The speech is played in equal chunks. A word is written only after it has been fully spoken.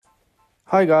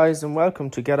Hi guys and welcome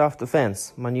to Get Off the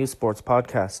Fence, my new sports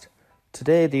podcast.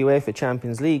 Today the UEFA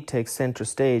Champions League takes centre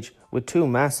stage with two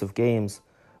massive games.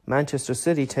 Manchester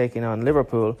City taking on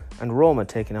Liverpool and Roma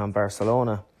taking on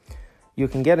Barcelona. You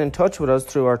can get in touch with us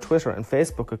through our Twitter and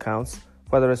Facebook accounts,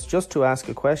 whether it's just to ask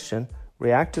a question,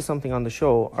 react to something on the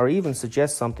show, or even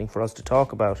suggest something for us to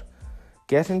talk about.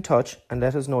 Get in touch and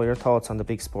let us know your thoughts on the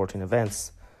big sporting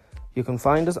events. You can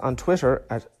find us on Twitter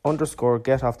at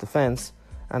 _GetOffTheFence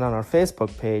and on our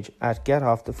Facebook page at Get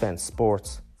Off the Fence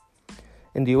Sports.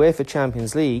 In the UEFA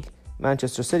Champions League,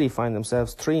 Manchester City find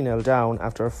themselves 3-0 down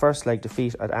after a first leg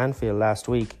defeat at Anfield last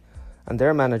week, and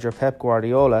their manager Pep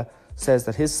Guardiola says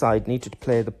that his side need to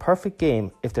play the perfect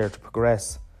game if they're to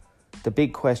progress. The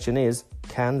big question is,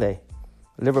 can they?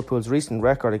 Liverpool's recent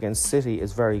record against City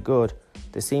is very good.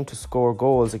 They seem to score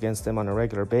goals against them on a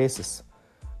regular basis.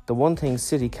 The one thing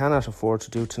City cannot afford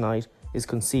to do tonight is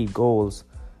concede goals.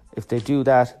 If they do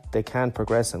that, they can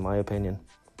progress in my opinion.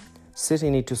 City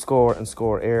need to score and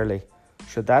score early.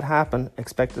 Should that happen,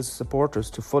 expect the supporters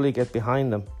to fully get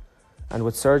behind them. And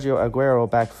with Sergio Aguero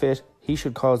back fit, he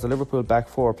should cause the Liverpool back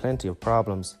four plenty of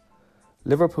problems.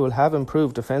 Liverpool have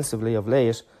improved defensively of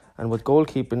late, and with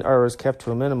goalkeeping errors kept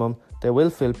to a minimum, they will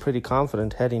feel pretty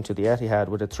confident heading to the Etihad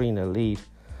with a 3-0 lead,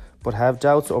 but have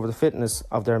doubts over the fitness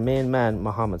of their main man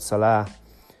Mohamed Salah.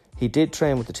 He did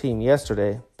train with the team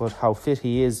yesterday, but how fit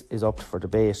he is up for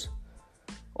debate.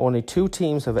 Only two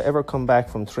teams have ever come back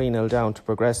from 3-0 down to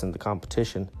progress in the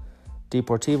competition: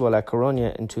 Deportivo La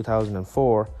Coruña in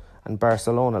 2004 and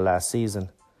Barcelona last season.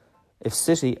 If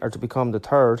City are to become the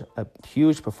third, a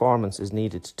huge performance is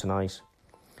needed tonight.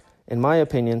 In my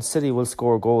opinion, City will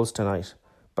score goals tonight,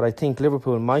 but I think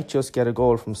Liverpool might just get a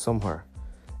goal from somewhere.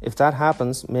 If that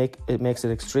happens, it makes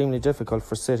it extremely difficult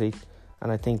for City,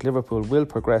 and I think Liverpool will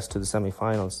progress to the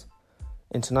semi-finals.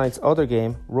 In tonight's other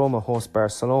game, Roma host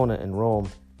Barcelona in Rome.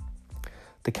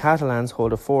 The Catalans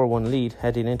hold a 4-1 lead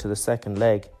heading into the second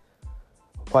leg.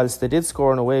 Whilst they did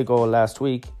score an away goal last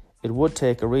week, it would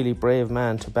take a really brave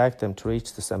man to back them to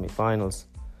reach the semi-finals.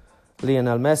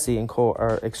 Lionel Messi and co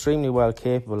are extremely well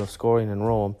capable of scoring in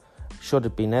Rome, should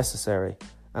it be necessary,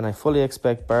 and I fully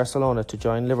expect Barcelona to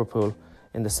join Liverpool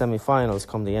in the semi-finals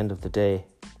come the end of the day.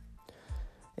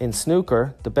 In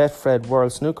snooker, the Betfred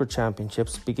World Snooker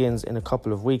Championships begins in a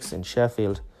couple of weeks in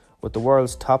Sheffield, with the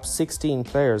world's top 16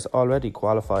 players already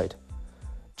qualified.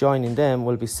 Joining them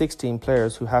will be 16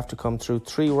 players who have to come through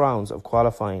 3 rounds of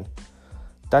qualifying.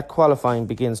 That qualifying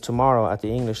begins tomorrow at the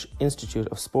English Institute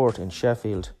of Sport in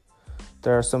Sheffield.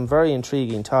 There are some very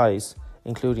intriguing ties,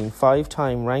 including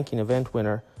 5-time ranking event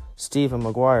winner Stephen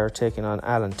Maguire taking on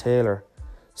Alan Taylor.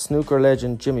 Snooker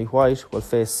legend Jimmy White will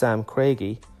face Sam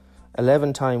Craigie.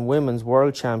 11-time women's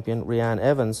world champion Rhian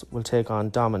Evans will take on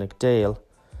Dominic Dale,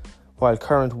 while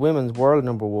current women's world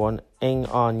number 1 Eng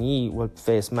On Yi will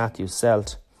face Matthew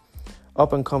Selt.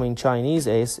 Up-and-coming Chinese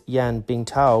ace Yan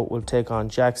Bingtao will take on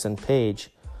Jackson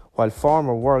Page, while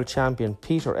former world champion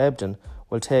Peter Ebden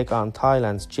will take on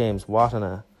Thailand's James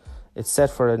Watana. It's set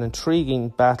for an intriguing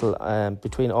battle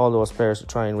between all those players to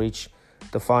try and reach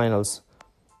the finals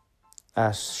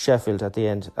at Sheffield at the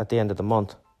end of the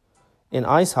month. In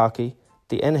ice hockey,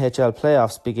 the NHL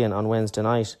playoffs begin on Wednesday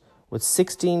night, with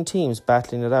 16 teams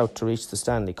battling it out to reach the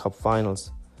Stanley Cup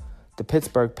finals. The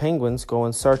Pittsburgh Penguins go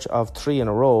in search of 3 in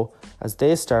a row as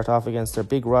they start off against their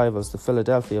big rivals, the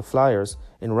Philadelphia Flyers,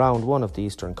 in round 1 of the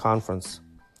Eastern Conference.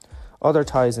 Other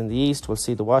ties in the East will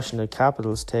see the Washington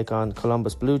Capitals take on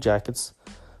Columbus Blue Jackets,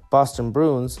 Boston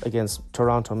Bruins against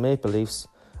Toronto Maple Leafs,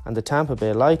 and the Tampa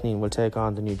Bay Lightning will take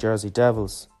on the New Jersey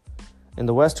Devils. In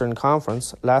the Western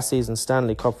Conference, last season's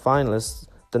Stanley Cup finalists,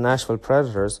 the Nashville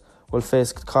Predators, will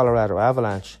face Colorado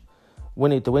Avalanche.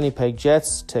 The Winnipeg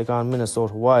Jets take on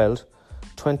Minnesota Wild.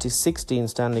 2016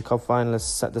 Stanley Cup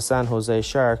finalists, the San Jose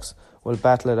Sharks, will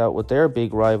battle it out with their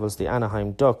big rivals, the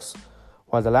Anaheim Ducks,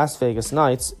 while the Las Vegas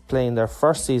Knights, playing their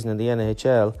first season in the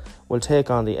NHL, will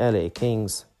take on the LA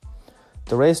Kings.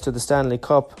 The race to the Stanley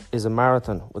Cup is a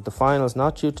marathon, with the finals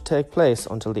not due to take place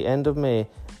until the end of May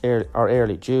or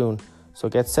early June, so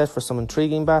get set for some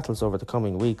intriguing battles over the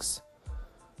coming weeks.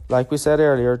 Like we said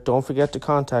earlier, don't forget to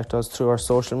contact us through our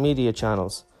social media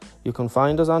channels. You can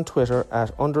find us on Twitter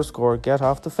at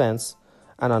 _GetOffTheFence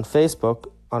and on Facebook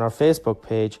on our Facebook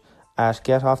page at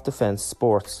Get Off the Fence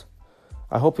Sports.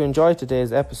 I hope you enjoyed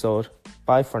today's episode.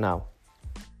 Bye for now.